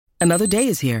Another day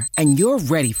is here, and you're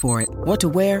ready for it. What to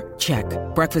wear? Check.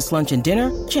 Breakfast, lunch, and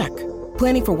dinner? Check.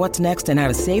 Planning for what's next and how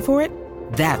to save for it?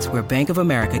 That's where Bank of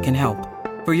America can help.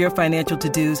 For your financial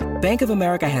to-dos, Bank of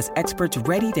America has experts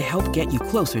ready to help get you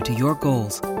closer to your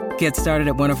goals. Get started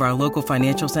at one of our local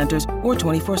financial centers or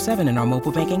 24/7 in our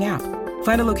mobile banking app.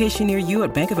 Find a location near you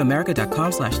at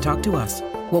bankofamerica.com/talktous.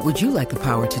 What would you like the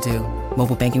power to do?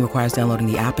 Mobile banking requires downloading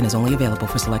the app and is only available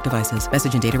for select devices.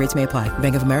 Message and data rates may apply.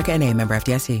 Bank of America N.A., member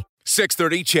FDIC.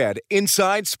 630 CHED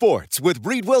Inside Sports with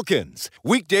Reed Wilkins.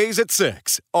 Weekdays at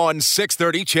 6 on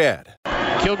 630 CHED.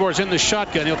 Kilgore's in the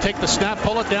shotgun. He'll take the snap,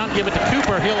 pull it down, give it to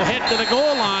Cooper. He'll hit to the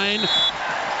goal line.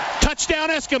 Touchdown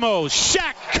Eskimos.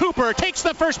 Shaq Cooper takes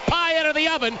the first pie out of the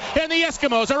oven, and the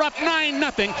Eskimos are up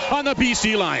 9-0 on the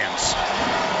BC Lions.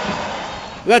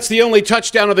 That's the only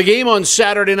touchdown of the game on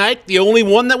Saturday night, the only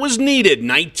one that was needed.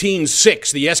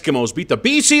 19-6, the Eskimos beat the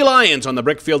BC Lions on the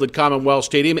brick field at Commonwealth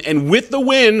Stadium, and with the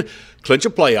win, clinch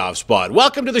a playoff spot.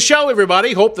 Welcome to the show,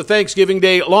 everybody. Hope the Thanksgiving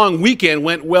Day long weekend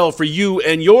went well for you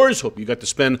and yours. Hope you got to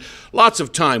spend lots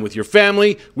of time with your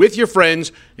family, with your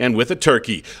friends, and with a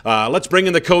turkey. Let's bring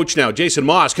in the coach now, Jason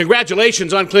Maas.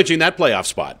 Congratulations on clinching that playoff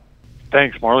spot.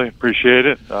 Thanks, Marley. Appreciate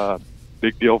it.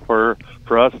 Big deal for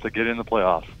us to get in the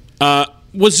playoffs.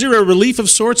 Was there a relief of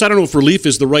sorts? I don't know if relief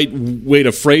is the right way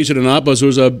to phrase it or not, but there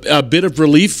was a bit of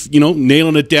relief,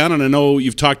 nailing it down. And I know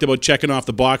you've talked about checking off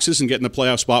the boxes, and getting the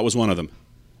playoff spot was one of them.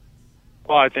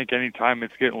 Well, I think anytime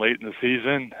it's getting late in the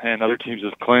season and other teams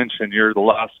have clinched and you're the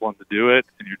last one to do it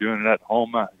and you're doing it at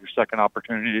home, your second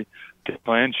opportunity to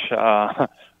clinch, I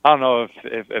don't know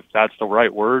if that's the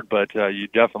right word, but you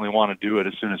definitely want to do it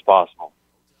as soon as possible.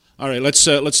 All right, let's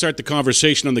start the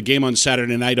conversation on the game on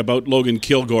Saturday night about Logan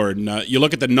Kilgore. And you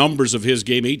look at the numbers of his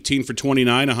game, 18 for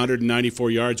 29,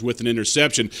 194 yards with an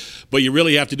interception. But you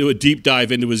really have to do a deep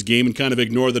dive into his game and kind of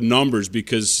ignore the numbers,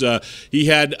 because he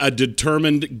had a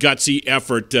determined, gutsy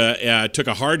effort, took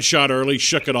a hard shot early,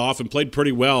 shook it off, and played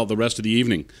pretty well the rest of the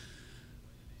evening.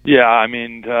 Yeah, I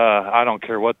mean, I don't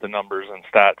care what the numbers and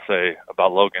stats say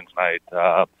about Logan's night.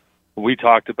 We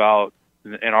talked about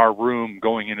in our room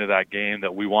going into that game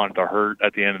that we wanted to hurt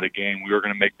at the end of the game. We were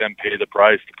going to make them pay the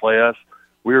price to play us.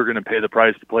 We were going to pay the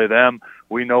price to play them.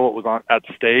 We know what was at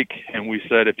stake, and we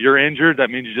said, if you're injured,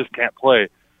 that means you just can't play.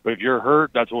 But if you're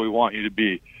hurt, that's what we want you to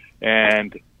be.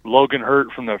 And Logan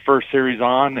hurt from the first series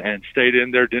on and stayed in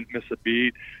there, didn't miss a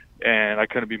beat, and I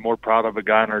couldn't be more proud of a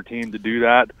guy on our team to do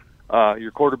that.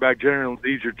 Your quarterback generally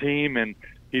leads your team, and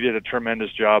he did a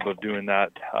tremendous job of doing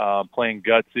that, playing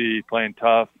gutsy, playing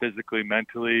tough, physically,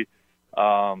 mentally,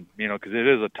 because it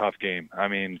is a tough game. I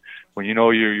mean, when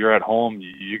you're at home,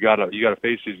 you gotta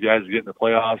face these guys to get in the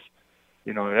playoffs.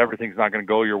 Everything's not going to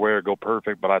go your way or go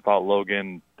perfect, but I thought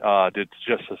Logan did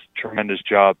just a tremendous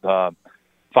job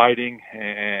fighting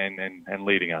and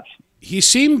leading us. He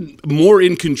seemed more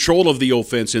in control of the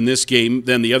offense in this game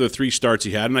than the other three starts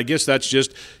he had, and I guess that's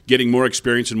just getting more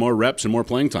experience and more reps and more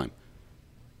playing time.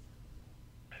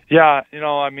 Yeah,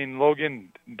 Logan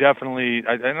definitely,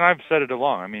 and I've said it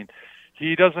along,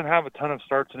 he doesn't have a ton of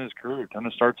starts in his career, a ton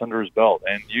of starts under his belt,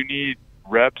 and you need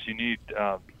reps, you need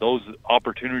those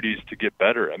opportunities to get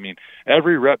better.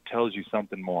 Every rep tells you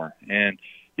something more, and,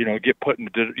 you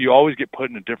always get put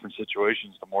into different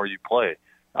situations the more you play.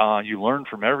 You learn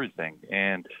from everything,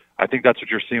 and I think that's what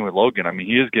you're seeing with Logan.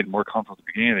 He is getting more comfortable at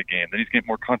the beginning of the game. Then he's getting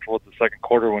more comfortable at the second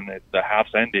quarter when the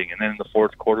half's ending. And then in the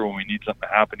fourth quarter when we need something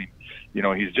to happen,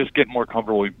 he's just getting more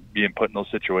comfortable being put in those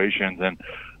situations. And,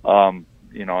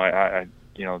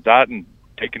 that and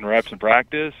taking reps in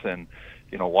practice and,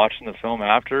 watching the film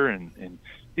after. And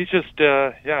he's just,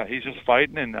 he's just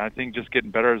fighting, and I think just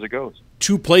getting better as it goes.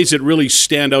 Two plays that really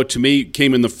stand out to me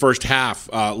came in the first half.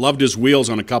 Loved his wheels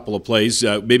on a couple of plays.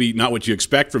 Maybe not what you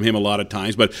expect from him a lot of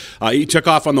times, but he took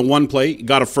off on the one play,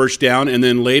 got a first down, and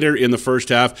then later in the first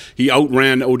half, he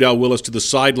outran Odell Willis to the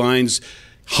sidelines,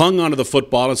 hung onto the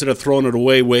football instead of throwing it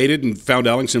away, waited, and found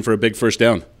Ellingson for a big first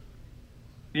down.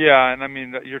 Yeah,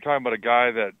 and you're talking about a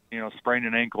guy that, sprained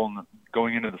an ankle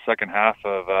going into the second half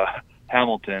of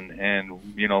Hamilton and,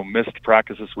 missed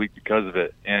practice this week because of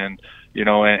it. And,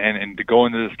 and to go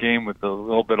into this game with a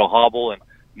little bit of hobble, and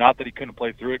not that he couldn't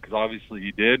play through it because obviously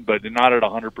he did, but not at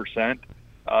 100%,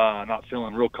 not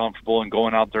feeling real comfortable and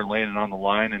going out there and laying it on the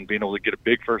line and being able to get a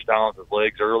big first down with his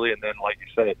legs early. And then, like you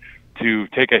said, to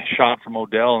take a shot from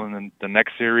Odell, and then the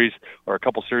next series or a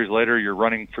couple series later, you're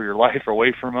running for your life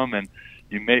away from him, and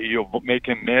you'll make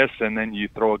him miss, and then you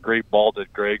throw a great ball to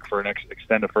Greg for an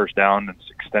extended first down and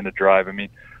extended drive.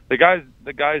 The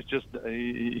guy's just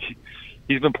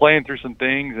he's been playing through some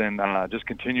things and just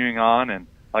continuing on. And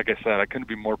like I said, I couldn't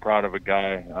be more proud of a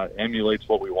guy. Emulates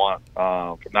what we want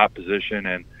from that position,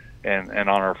 and and on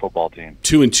our football team.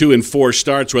 2-2 in 4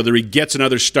 starts. Whether he gets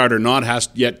another start or not has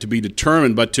yet to be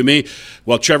determined. But to me,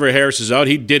 while Trevor Harris is out,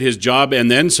 he did his job and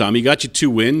then some. He got you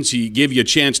 2 wins. He gave you a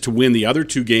chance to win the other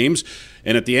 2 games.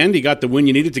 And at the end, he got the win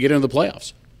you needed to get into the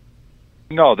playoffs.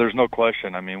 No, there's no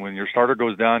question. I mean, when your starter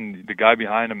goes down, the guy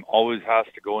behind him always has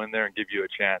to go in there and give you a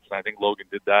chance. And I think Logan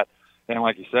did that. And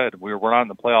like you said, we're not in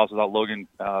the playoffs without Logan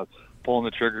pulling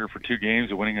the trigger for 2 games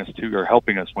and winning us 2 or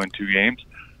helping us win 2 games.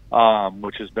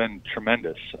 Which has been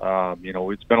tremendous.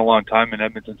 It's been a long time in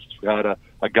Edmonton since we had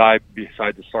a guy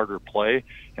beside the starter play,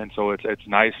 and so it's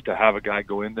nice to have a guy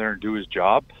go in there and do his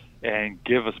job and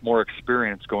give us more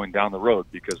experience going down the road.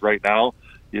 Because right now,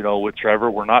 with Trevor,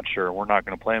 we're not sure. We're not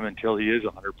going to play him until he is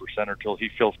 100% or until he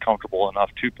feels comfortable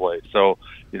enough to play. So,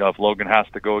 if Logan has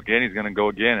to go again, he's going to go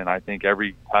again, and I think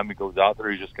every time he goes out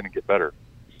there, he's just going to get better.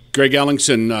 Greg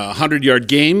Ellingson, 100-yard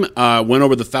game, went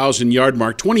over the 1,000-yard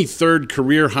mark, 23rd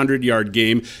career 100-yard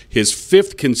game, his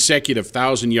 5th consecutive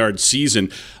 1,000-yard season.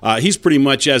 He's pretty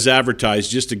much as advertised,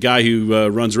 just a guy who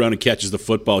runs around and catches the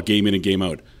football game in and game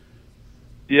out.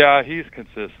 Yeah, he's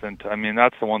consistent. I mean,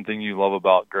 that's the one thing you love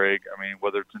about Greg. I mean,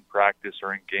 whether it's in practice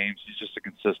or in games, he's just a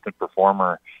consistent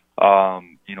performer.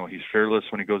 He's fearless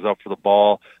when he goes up for the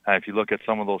ball. If you look at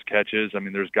some of those catches, I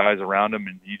mean, there's guys around him,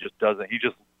 and he just doesn't. He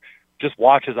just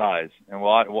watch his eyes, and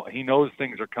he knows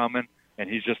things are coming, and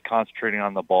he's just concentrating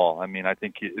on the ball. I mean, I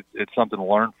think it's something to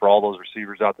learn for all those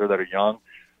receivers out there that are young,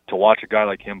 to watch a guy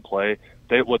like him play.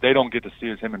 What they don't get to see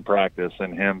is him in practice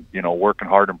and him, working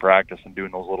hard in practice and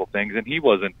doing those little things. And he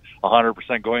wasn't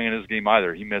 100% going in his game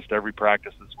either. He missed every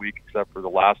practice this week except for the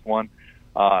last one.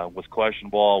 Was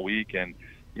questionable all week, and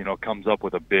comes up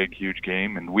with a big, huge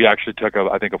game. And we actually took a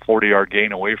 40-yard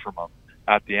gain away from him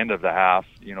at the end of the half,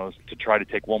 to try to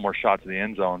take one more shot to the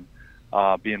end zone,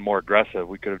 being more aggressive.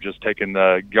 We could have just taken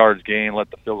the yards gain,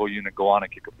 let the field goal unit go on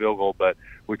and kick a field goal, but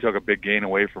we took a big gain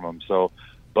away from him. So,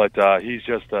 but he's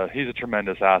a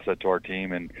tremendous asset to our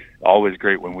team, and always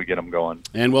great when we get him going.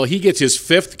 And he gets his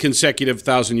 5th consecutive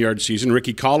 1,000-yard season.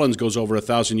 Ricky Collins goes over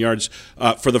 1,000 yards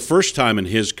for the first time in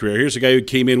his career. Here's a guy who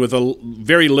came in with a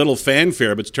very little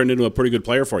fanfare, but's turned into a pretty good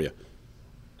player for you.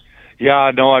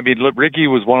 Yeah, no, I mean, Ricky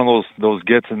was one of those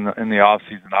gets in the off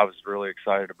season. I was really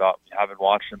excited about having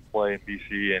watched him play in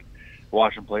BC and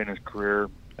watched him play in his career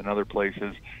in other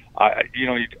places. I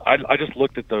just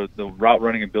looked at the route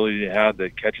running ability he had, the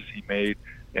catches he made,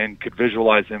 and could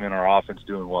visualize him in our offense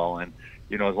doing well. And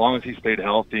as long as he stayed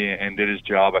healthy and did his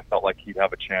job, I felt like he'd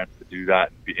have a chance to do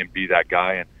that and be that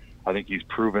guy. And I think he's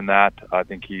proven that. I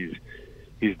think he's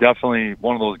definitely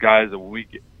one of those guys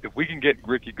that if we can get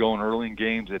Ricky going early in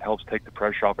games, it helps take the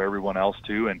pressure off everyone else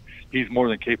too, and he's more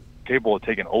than capable of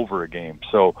taking over a game.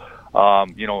 So,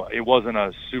 it wasn't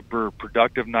a super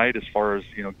productive night as far as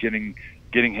getting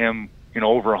him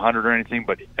over 100 or anything,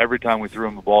 but every time we threw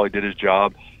him the ball, he did his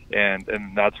job, and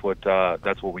that's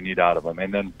what we need out of him.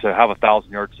 And then to have a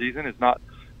 1,000-yard season is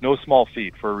no small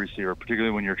feat for a receiver,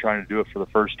 particularly when you're trying to do it for the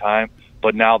first time.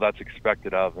 But now that's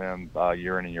expected of him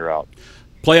year in and year out.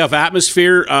 Playoff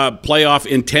atmosphere, playoff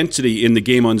intensity in the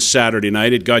game on Saturday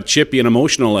night. It got chippy and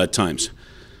emotional at times.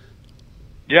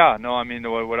 Yeah, no, I mean,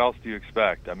 what else do you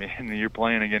expect? I mean, you're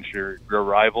playing against your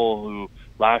rival who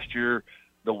last year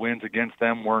the wins against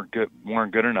them weren't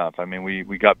good enough. I mean,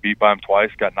 we got beat by them twice,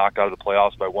 got knocked out of the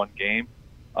playoffs by one game,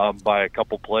 by a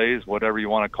couple plays, whatever you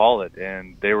want to call it.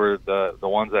 And they were the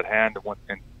ones at hand that went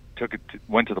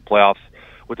to the playoffs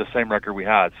with the same record we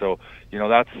had. So,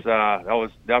 that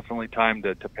was definitely time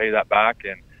to pay that back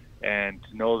and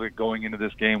to know that going into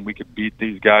this game we could beat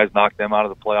these guys, knock them out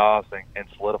of the playoffs, and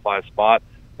solidify a spot.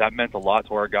 That meant a lot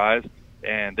to our guys,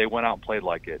 and they went out and played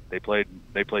like it. They played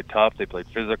tough. They played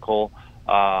physical.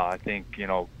 I think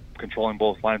controlling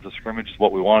both lines of scrimmage is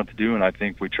what we wanted to do, and I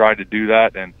think we tried to do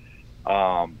that. And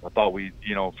I thought we,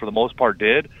 for the most part,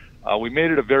 did. We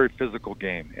made it a very physical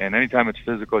game, and anytime it's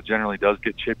physical, it generally does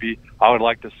get chippy. I would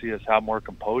like to see us have more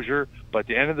composure, but at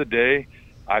the end of the day,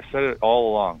 I've said it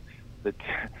all along, the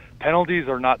penalties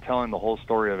are not telling the whole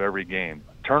story of every game.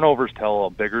 Turnovers tell a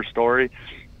bigger story,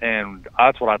 and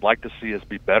that's what I'd like to see us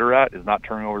be better at, is not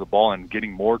turning over the ball and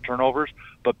getting more turnovers,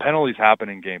 but penalties happen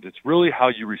in games. It's really how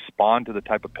you respond to the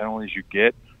type of penalties you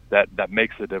get that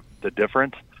makes the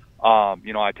difference.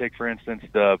 I take, for instance,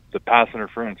 the pass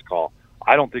interference call.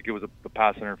 I don't think it was a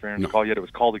pass interference call, yet it was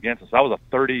called against us. That was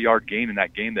a 30-yard gain in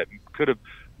that game that could have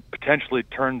potentially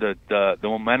turned the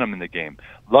momentum in the game.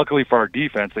 Luckily for our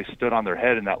defense, they stood on their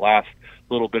head in that last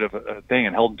little bit of a thing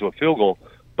and held them to a field goal.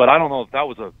 But I don't know if that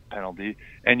was a penalty,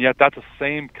 and yet that's the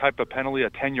same type of penalty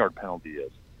a 10-yard penalty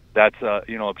is. That's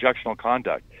objectional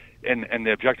conduct. and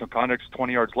the objective conduct is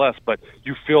 20 yards less, but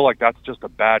you feel like that's just a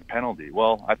bad penalty.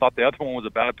 Well, I thought the other one was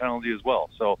a bad penalty as well.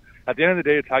 So at the end of the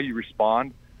day, it's how you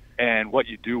respond and what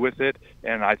you do with it.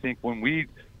 And I think when we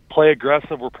play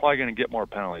aggressive, we're probably going to get more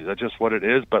penalties. That's just what it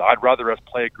is. But I'd rather us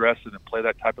play aggressive and play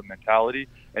that type of mentality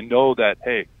and know that,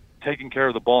 hey, taking care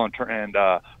of the ball and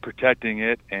protecting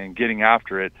it and getting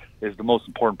after it is the most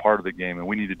important part of the game, and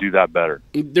we need to do that better.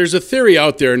 There's a theory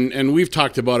out there, and we've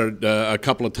talked about it a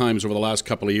couple of times over the last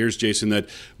couple of years, Jason, that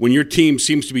when your team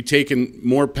seems to be taking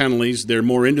more penalties, they're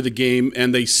more into the game,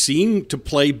 and they seem to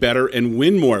play better and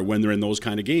win more when they're in those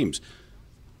kind of games.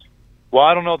 Well,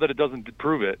 I don't know that it doesn't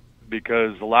prove it,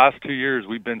 because the last 2 years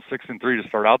we've been 6-3 to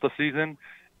start out the season,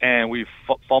 and we've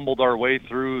fumbled our way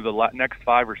through the next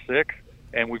 5 or 6.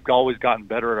 And we've always gotten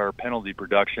better at our penalty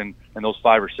production in those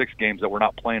 5 or 6 games that we're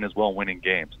not playing as well, winning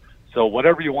games. So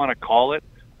whatever you want to call it,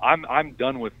 I'm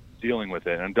done with dealing with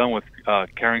it. I'm done with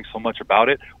caring so much about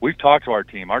it. We've talked to our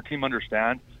team. Our team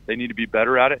understands they need to be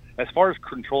better at it. As far as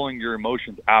controlling your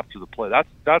emotions after the play,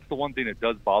 that's the one thing that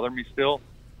does bother me still.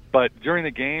 But during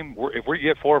the game, if we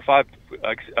get 4 or 5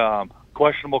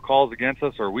 questionable calls against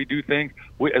us, or we do things,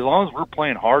 as long as we're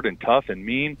playing hard and tough and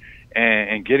mean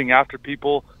and getting after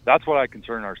people, that's what I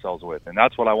concern ourselves with. And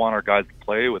that's what I want our guys to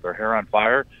play with, their hair on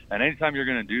fire. And anytime you're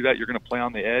going to do that, you're going to play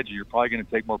on the edge. You're probably going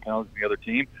to take more penalties than the other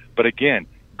team. But again,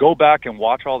 go back and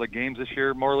watch all the games this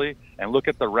year, Morley, and look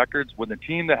at the records. When the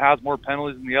team that has more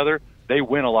penalties than the other, they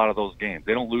win a lot of those games.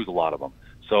 They don't lose a lot of them.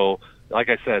 So, like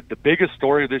I said, the biggest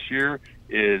story this year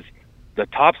is the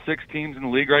top 6 teams in the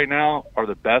league right now are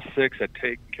the best 6 at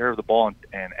taking care of the ball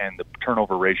and the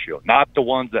turnover ratio, not the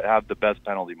ones that have the best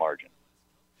penalty margin.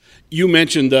 You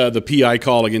mentioned the PI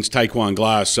call against Taekwon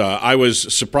Glass. I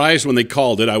was surprised when they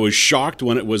called it. I was shocked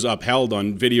when it was upheld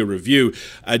on video review.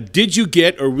 Did you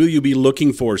get, or will you be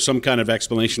looking for, some kind of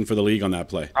explanation for the league on that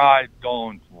play? I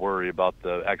don't worry about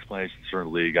the explanations for the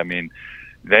league. I mean,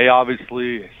 they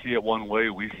obviously see it one way,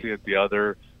 we see it the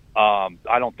other.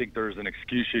 I don't think there's an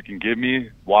excuse you can give me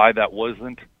why that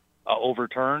wasn't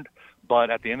overturned. But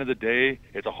at the end of the day,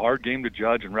 it's a hard game to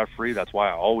judge and referee. That's why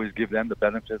I always give them the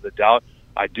benefit of the doubt.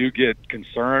 I do get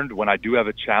concerned when I do have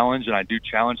a challenge, and I do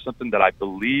challenge something that I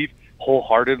believe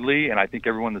wholeheartedly, and I think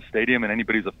everyone in the stadium and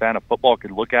anybody who's a fan of football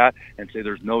could look at and say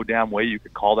there's no damn way you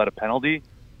could call that a penalty,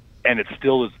 and it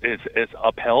still is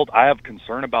upheld. I have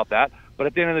concern about that. But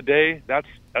at the end of the day, that's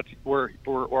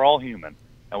we're all human.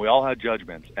 And we all have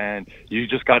judgments, and you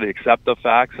just got to accept the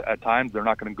facts. At times, they're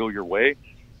not going to go your way,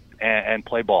 and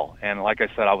play ball. And like I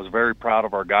said, I was very proud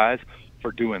of our guys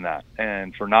for doing that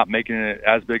and for not making it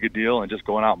as big a deal and just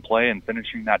going out and play and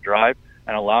finishing that drive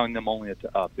and allowing them only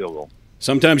a field goal.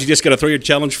 Sometimes you just got to throw your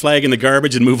challenge flag in the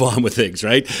garbage and move on with things,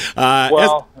 right?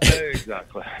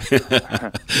 Exactly.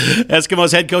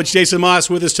 Eskimos head coach Jason Maas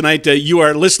with us tonight. You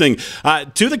are listening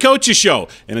to The Coaches Show,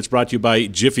 and it's brought to you by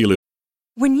Jiffy Lube.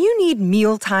 When you need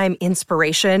mealtime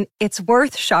inspiration, it's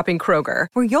worth shopping Kroger,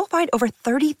 where you'll find over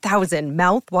 30,000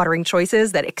 mouth-watering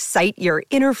choices that excite your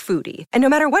inner foodie. And no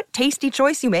matter what tasty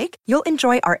choice you make, you'll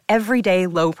enjoy our everyday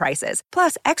low prices,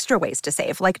 plus extra ways to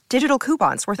save, like digital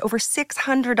coupons worth over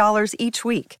 $600 each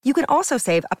week. You can also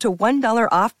save up to $1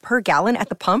 off per gallon at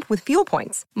the pump with fuel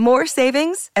points. More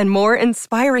savings and more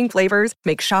inspiring flavors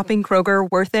make shopping Kroger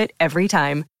worth it every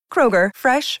time. Kroger,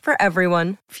 fresh for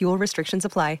everyone. Fuel restrictions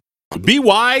apply. Be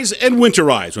wise and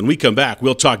winterize. When we come back,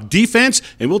 we'll talk defense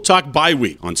and we'll talk bye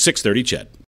week on 6:30 CHED.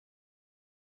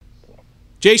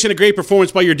 Jason, a great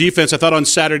performance by your defense. I thought on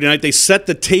Saturday night they set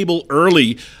the table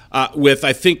early with,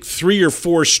 I think, 3 or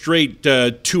 4 straight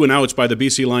 2-and-outs by the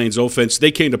BC Lions offense.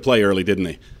 They came to play early, didn't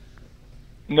they?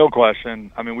 No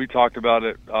question. I mean, we talked about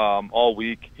it all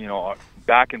week. You know,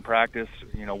 back in practice,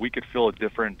 you know, we could feel a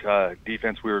different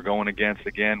defense we were going against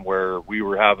again, where we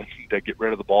were having to get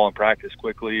rid of the ball in practice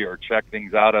quickly or check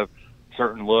things out of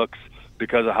certain looks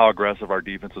because of how aggressive our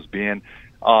defense was being.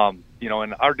 You know,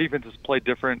 and our defense has played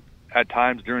different at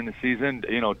times during the season,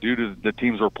 you know, due to the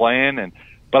teams we're playing.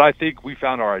 But I think we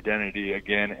found our identity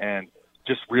again and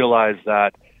just realized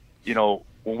that, you know,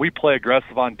 when we play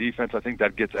aggressive on defense, I think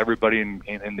that gets everybody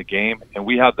in the game, and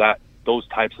we have those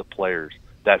types of players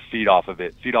that feed off of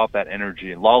it, feed off that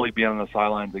energy. And Lolly being on the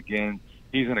sidelines again,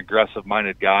 he's an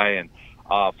aggressive-minded guy, and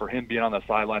for him being on the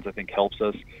sidelines, I think helps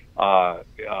us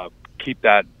keep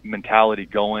that mentality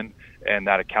going and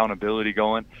that accountability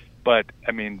going. But,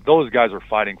 I mean, those guys are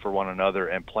fighting for one another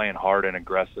and playing hard and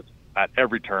aggressive at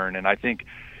every turn. And I think,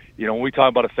 you know, when we talk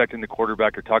about affecting the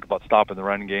quarterback or talk about stopping the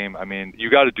run game, I mean,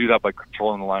 you got to do that by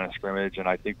controlling the line of scrimmage, and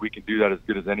I think we can do that as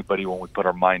good as anybody when we put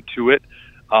our mind to it.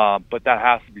 But that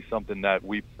has to be something that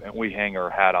we hang our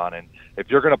hat on. And if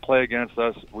you're going to play against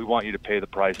us, we want you to pay the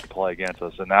price to play against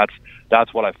us. And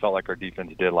that's what I felt like our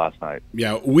defense did last night.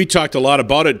 Yeah, we talked a lot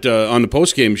about it on the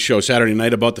postgame show Saturday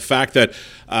night about the fact that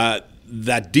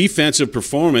that defensive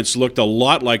performance looked a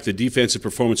lot like the defensive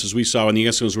performances we saw when the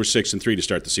Eskimos were 6-3 to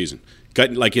start the season.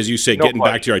 Like as you say, getting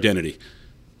back to your identity.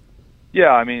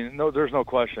 Yeah, I mean, there's no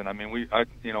question. I mean, we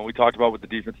talked about with the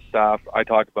defensive staff. I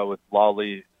talked about with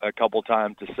Lawley a couple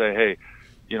times to say, hey,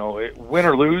 win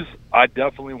or lose, I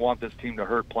definitely want this team to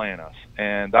hurt playing us,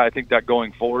 and I think that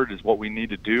going forward is what we need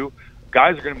to do.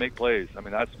 Guys are going to make plays. I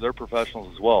mean, they're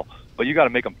professionals as well, but you got to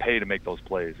make them pay to make those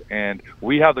plays, and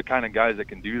we have the kind of guys that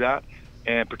can do that.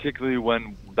 And particularly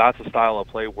when that's the style of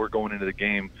play, we're going into the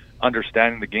game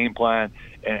understanding the game plan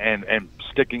and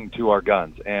sticking to our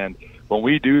guns. And when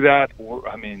we do that,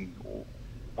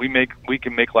 we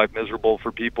can make life miserable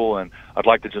for people, and I'd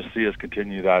like to just see us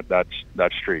continue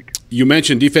that streak. You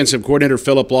mentioned defensive coordinator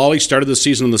Philip Lawley started the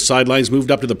season on the sidelines,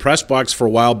 moved up to the press box for a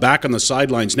while, back on the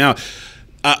sidelines now.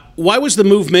 Why was the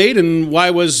move made, and why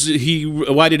did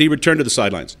he return to the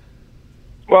sidelines?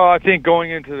 Well, I think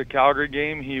going into the Calgary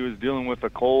game, he was dealing with a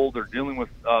cold or dealing with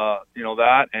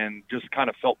that, and just kind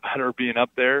of felt better being up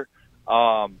there.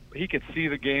 He could see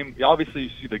the game. Obviously, you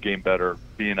see the game better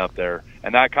being up there,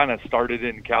 and that kind of started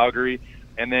in Calgary.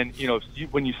 And then,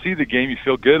 when you see the game, you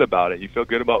feel good about it. You feel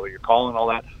good about what you're calling and all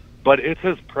that. But it's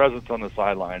his presence on the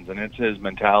sidelines, and it's his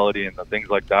mentality and the things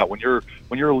like that. When you're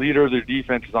a leader of the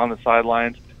defense is on the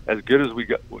sidelines, as good as we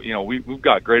got, we've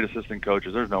got great assistant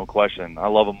coaches. There's no question. I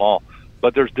love them all.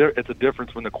 But it's a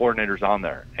difference when the coordinator's on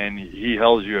there, and he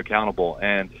holds you accountable.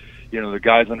 And, the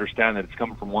guys understand that it's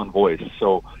coming from one voice.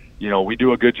 So, we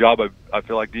do a good job. I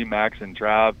feel like D-Max and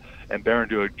Trav and Barron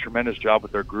do a tremendous job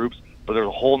with their groups. But there's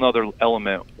a whole nother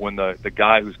element when the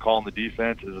guy who's calling the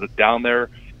defense is down there,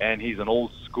 and he's an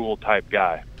old-school type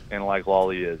guy, and like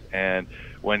Lawley is. And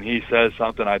when he says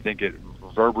something, I think it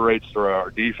reverberates through our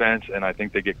defense, and I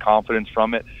think they get confidence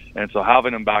from it. And so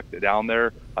having him back down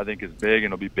there, I think is big, and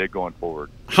it'll be big going forward.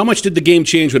 How much did the game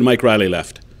change when Mike Riley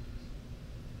left?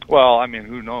 Well, I mean,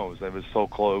 who knows? It was so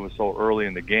close. It was so early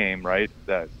in the game, right,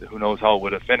 that who knows how it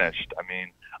would have finished. I mean,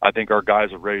 I think our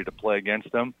guys are ready to play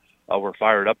against them. We're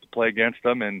fired up to play against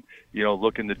them and,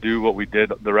 looking to do what we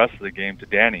did the rest of the game to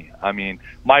Danny. I mean,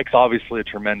 Mike's obviously a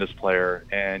tremendous player,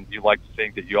 and you like to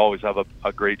think that you always have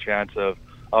a great chance of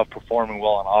performing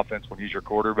well on offense when he's your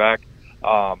quarterback.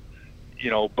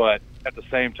 But at the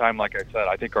same time, like I said,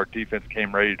 I think our defense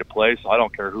came ready to play, so I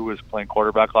don't care who was playing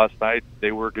quarterback last night.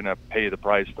 They were going to pay the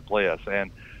price to play us.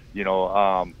 And,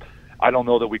 I don't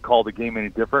know that we called the game any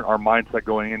different. Our mindset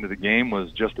going into the game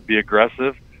was just to be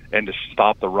aggressive and to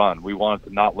stop the run. We wanted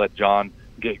to not let John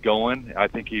get going. I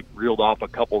think he reeled off a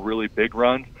couple really big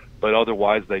runs, but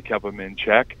otherwise they kept him in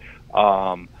check.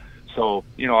 So,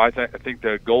 I think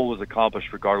the goal was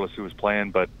accomplished regardless who was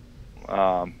playing. But,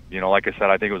 like I said,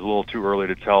 I think it was a little too early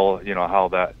to tell, how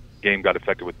that game got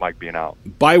affected with Mike being out.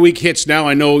 Bye week hits now.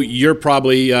 I know you're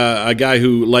probably a guy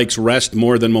who likes rest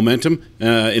more than momentum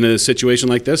in a situation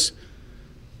like this.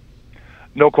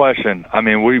 No question. I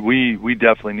mean, we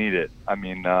definitely need it. I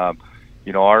mean,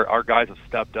 our guys have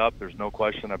stepped up. There's no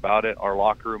question about it. Our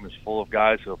locker room is full of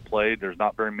guys who have played. There's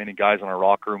not very many guys in our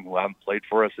locker room who haven't played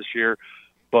for us this year.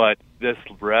 But this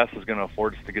rest is going to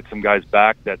afford us to get some guys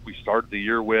back that we started the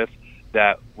year with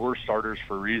that were starters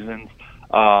for reasons.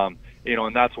 And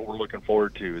that's what we're looking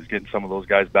forward to is getting some of those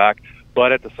guys back.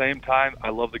 But at the same time, I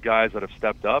love the guys that have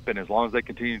stepped up, and as long as they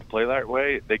continue to play that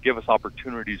way, they give us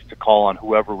opportunities to call on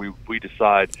whoever we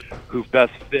decide who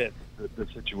best fits the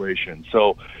situation.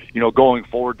 So, going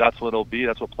forward, that's what it'll be.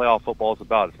 That's what playoff football is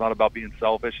about. It's not about being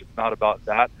selfish. It's not about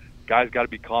that. Guys got to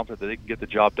be confident that they can get the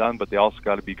job done, but they also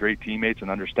got to be great teammates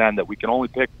and understand that we can only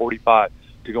pick 45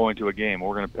 to go into a game.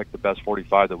 We're going to pick the best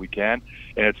 45 that we can,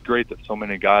 and it's great that so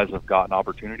many guys have gotten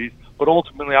opportunities. But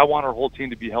ultimately, I want our whole team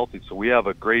to be healthy, so we have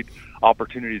a great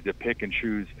opportunity to pick and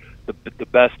choose the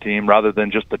best team rather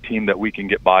than just the team that we can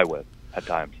get by with at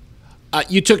times.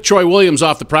 You took Troy Williams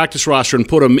off the practice roster and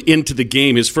put him into the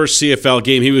game, his first CFL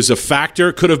game. He was a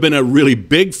factor, could have been a really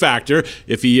big factor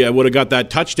if he would have got that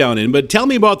touchdown in. But tell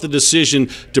me about the decision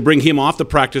to bring him off the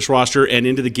practice roster and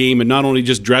into the game and not only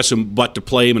just dress him but to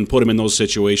play him and put him in those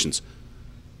situations.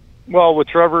 Well, with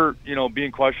Trevor,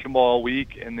 being questionable all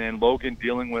week and then Logan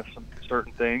dealing with some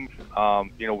certain things,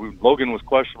 Logan was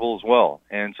questionable as well.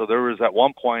 And so there was at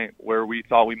one point where we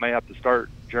thought we may have to start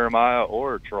Jeremiah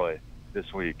or Troy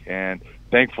this week, and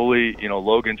thankfully,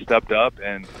 Logan stepped up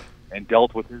and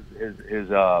dealt with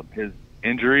his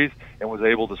injuries and was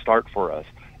able to start for us.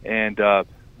 And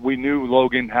we knew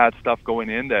Logan had stuff going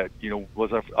in that,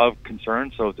 was of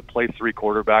concern. So to play 3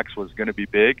 quarterbacks was going to be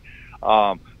big.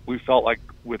 We felt like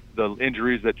with the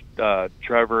injuries that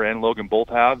Trevor and Logan both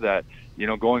have that,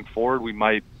 going forward, we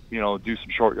might, do some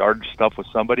short yardage stuff with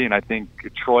somebody. And I think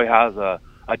Troy has a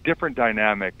different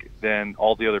dynamic than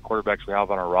all the other quarterbacks we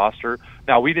have on our roster.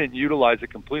 Now, we didn't utilize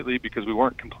it completely because we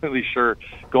weren't completely sure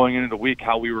going into the week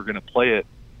how we were going to play it.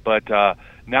 But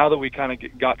now that we kind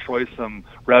of got Troy some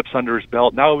reps under his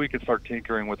belt, now we can start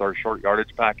tinkering with our short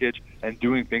yardage package and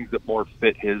doing things that more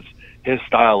fit his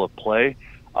style of play.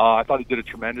 I thought he did a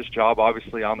tremendous job,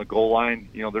 obviously, on the goal line.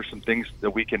 There's some things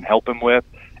that we can help him with,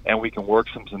 and we can work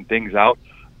some things out.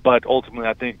 But ultimately,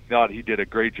 I thought he did a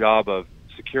great job of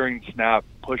securing the snap,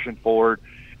 pushing forward.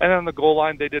 And then on the goal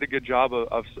line, they did a good job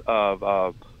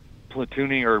of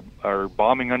platooning or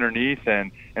bombing underneath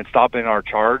and stopping our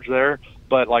charge there.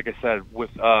 But like I said, with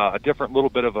a different little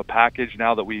bit of a package,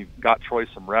 now that we got Troy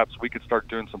some reps, we could start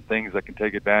doing some things that can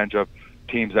take advantage of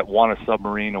teams that want a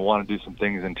submarine and want to do some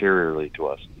things interiorly to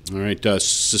us. All right,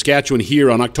 Saskatchewan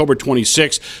here on October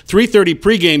 26th, 3:30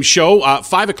 pregame show,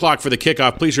 5 o'clock for the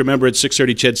kickoff. Please remember it's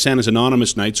 6:30 Ched Santa's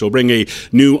Anonymous night, so we'll bring a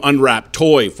new unwrapped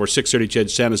toy for 6:30 Ched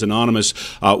Santa's Anonymous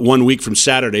 1 week from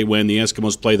Saturday when the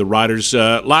Eskimos play the Riders.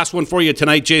 Last one for you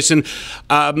tonight, Jason.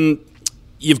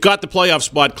 You've got the playoff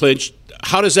spot clinched.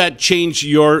 How does that change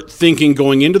your thinking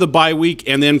going into the bye week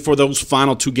and then for those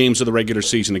final 2 games of the regular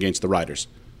season against the Riders?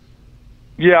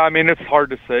 Yeah, it's hard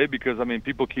to say because,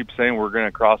 people keep saying we're going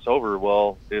to cross over.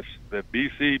 Well, if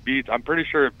BC beats, I'm pretty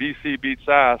sure if BC beats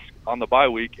Sask on the bye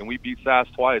week and we beat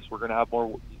Sask twice, we're going to have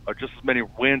just as many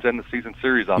wins in the season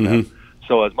series on them.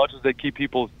 So as much as they keep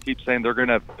saying they're going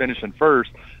to finish in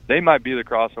first, they might be the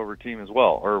crossover team as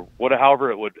well, or however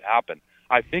it would happen.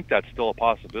 I think that's still a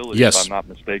possibility, yes, if I'm not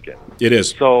mistaken. It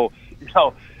is. So,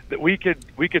 that we could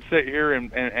sit here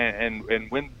and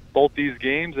win both these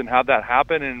games and have that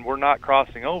happen, and we're not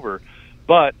crossing over.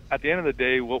 But at the end of the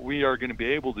day, what we are going to be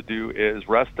able to do is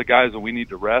rest the guys that we need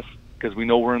to rest because we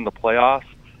know we're in the playoffs,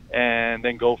 and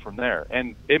then go from there.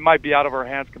 And it might be out of our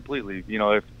hands completely.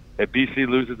 If BC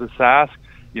loses to Sask,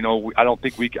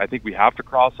 I think we have to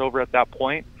cross over at that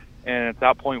point. And at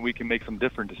that point, we can make some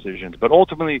different decisions. But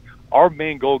ultimately, our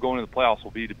main goal going to the playoffs will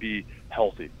be to be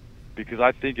healthy. Because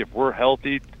I think if we're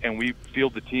healthy and we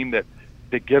field the team that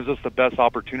gives us the best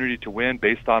opportunity to win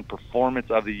based on performance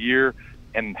of the year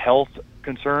and health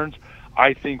concerns,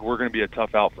 I think we're going to be a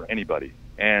tough out for anybody.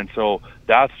 And so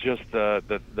that's just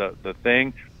the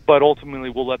thing. But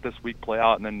ultimately, we'll let this week play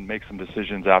out and then make some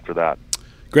decisions after that.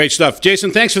 Great stuff.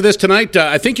 Jason, thanks for this tonight.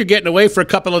 I think you're getting away for a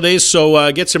couple of days, so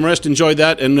get some rest, enjoy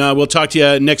that, and we'll talk to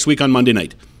you next week on Monday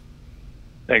night.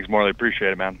 Thanks, Morley.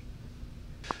 Appreciate it, man.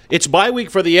 It's bye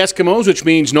week for the Eskimos, which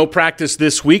means no practice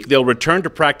this week. They'll return to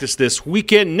practice this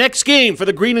weekend. Next game for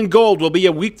the Green and Gold will be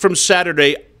a week from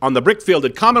Saturday on the Brickfield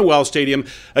at Commonwealth Stadium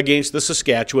against the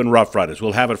Saskatchewan Roughriders.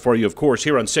 We'll have it for you, of course,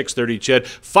 here on 6:30 Ched.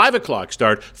 5 o'clock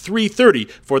start, 3:30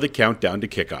 for the countdown to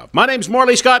kickoff. My name's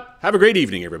Morley Scott. Have a great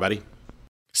evening, everybody.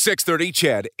 6:30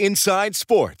 Ched Inside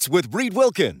Sports with Reed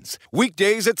Wilkins.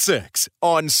 Weekdays at 6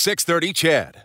 on 6:30 Ched.